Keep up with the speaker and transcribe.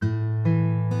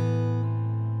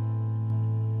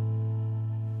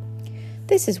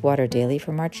This is Water Daily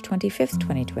for March 25th,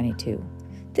 2022.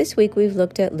 This week we've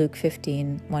looked at Luke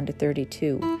 15,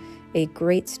 1-32, a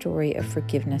great story of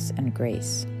forgiveness and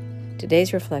grace.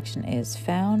 Today's reflection is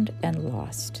Found and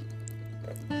Lost.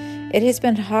 It has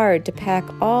been hard to pack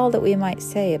all that we might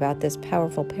say about this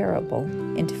powerful parable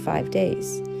into 5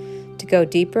 days. To go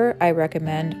deeper, I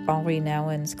recommend Henri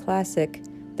Nouwen's classic,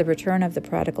 The Return of the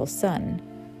Prodigal Son,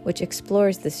 which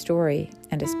explores the story,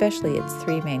 and especially its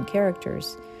three main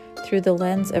characters, through the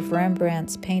lens of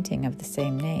Rembrandt's painting of the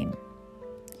same name.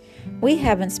 We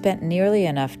haven't spent nearly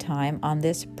enough time on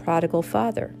this prodigal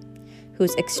father,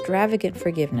 whose extravagant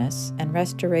forgiveness and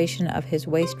restoration of his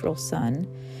wastrel son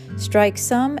strike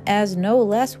some as no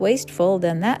less wasteful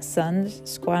than that son's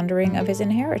squandering of his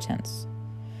inheritance.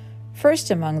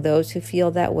 First among those who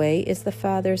feel that way is the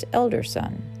father's elder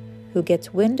son, who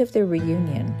gets wind of the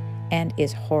reunion and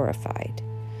is horrified.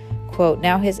 Quote,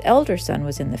 "Now his elder son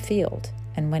was in the field,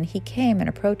 and when he came and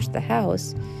approached the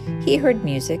house, he heard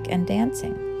music and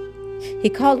dancing. He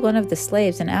called one of the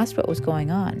slaves and asked what was going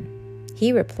on.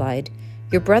 He replied,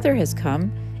 'Your brother has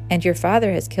come, and your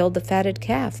father has killed the fatted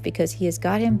calf because he has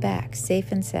got him back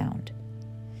safe and sound.'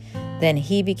 Then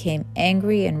he became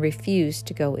angry and refused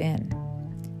to go in.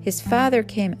 His father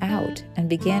came out and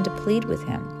began to plead with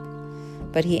him.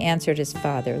 But he answered his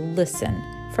father, 'Listen,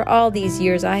 for all these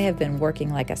years I have been working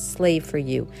like a slave for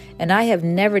you, and I have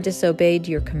never disobeyed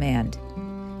your command.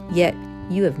 Yet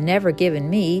you have never given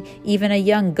me even a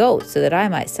young goat so that I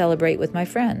might celebrate with my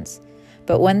friends.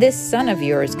 But when this son of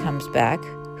yours comes back,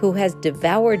 who has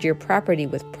devoured your property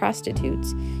with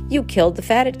prostitutes, you killed the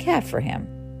fatted calf for him.'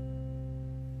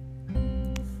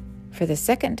 For the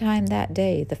second time that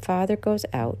day, the father goes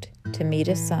out to meet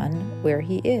his son where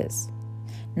he is,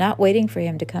 not waiting for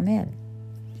him to come in.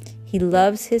 He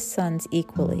loves his sons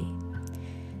equally,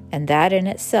 and that in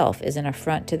itself is an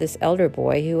affront to this elder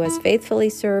boy who has faithfully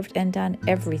served and done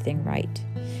everything right.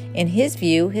 In his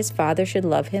view, his father should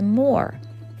love him more,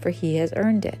 for he has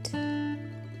earned it.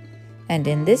 And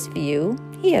in this view,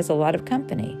 he has a lot of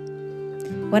company.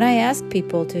 When I ask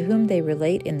people to whom they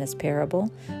relate in this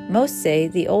parable, most say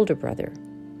the older brother.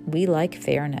 We like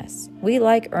fairness. We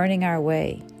like earning our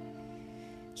way.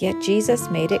 Yet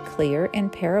Jesus made it clear in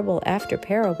parable after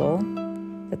parable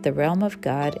that the realm of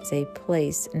God is a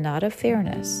place not of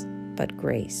fairness, but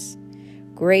grace.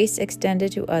 Grace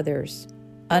extended to others,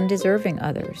 undeserving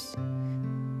others,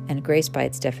 and grace by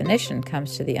its definition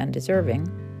comes to the undeserving,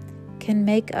 can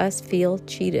make us feel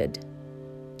cheated.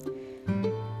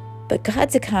 But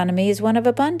God's economy is one of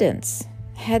abundance.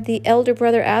 Had the elder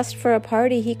brother asked for a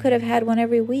party, he could have had one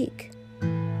every week.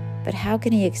 But how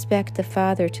can he expect the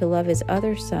father to love his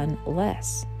other son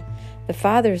less? The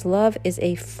father's love is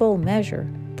a full measure,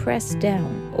 pressed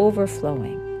down,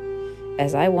 overflowing.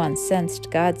 As I once sensed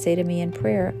God say to me in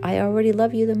prayer, I already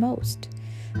love you the most.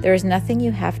 There is nothing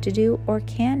you have to do or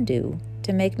can do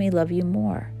to make me love you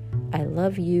more. I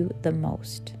love you the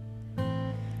most.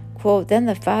 Quote, "Then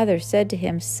the father said to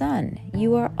him, 'Son,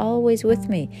 you are always with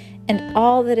me, and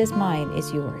all that is mine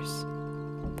is yours.'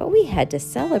 But we had to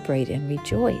celebrate and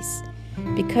rejoice,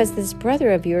 because this brother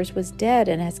of yours was dead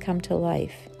and has come to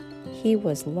life. He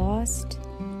was lost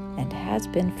and has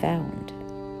been found."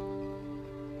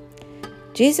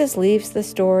 Jesus leaves the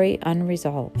story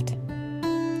unresolved.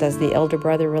 Does the elder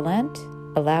brother relent,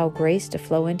 allow grace to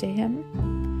flow into him?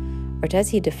 Or does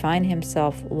he define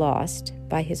himself lost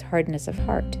by his hardness of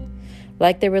heart,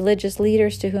 like the religious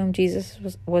leaders to whom Jesus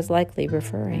was likely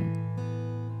referring?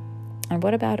 And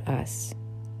what about us?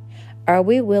 Are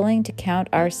we willing to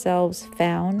count ourselves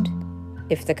found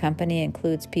if the company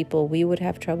includes people we would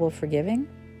have trouble forgiving?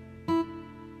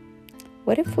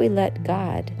 What if we let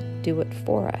God do it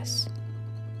for us?